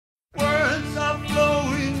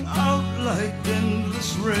like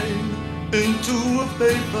endless rain into a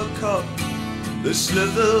paper cup. They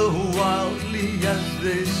slither wildly as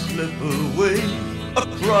they slip away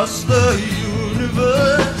across the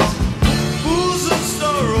universe. Pools of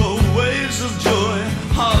sorrow, waves of joy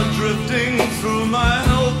are drifting through my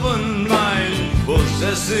open mind,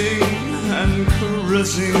 possessing and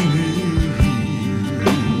caressing me.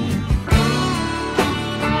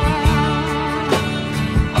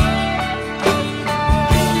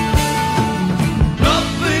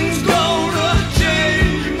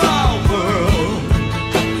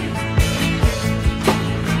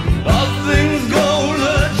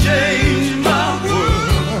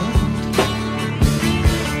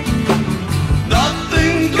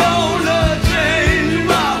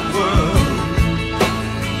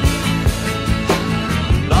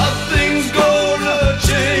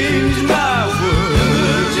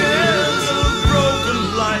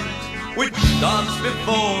 Dance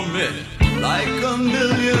before me like a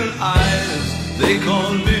million eyes. They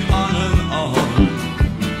call me on and on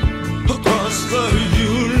across the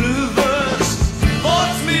universe.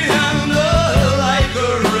 Force me under like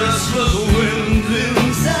a restless wind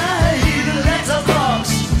inside a letterbox.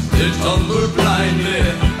 They tumble blindly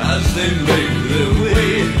as they make their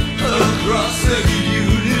way across the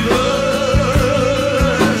universe.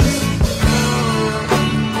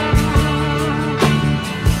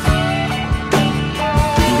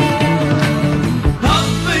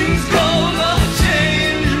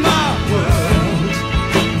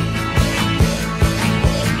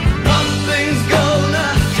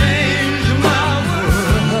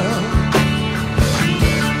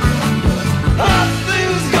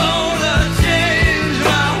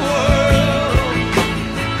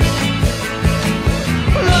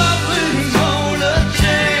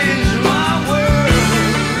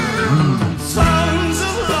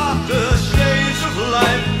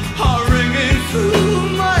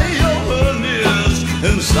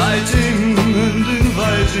 Exciting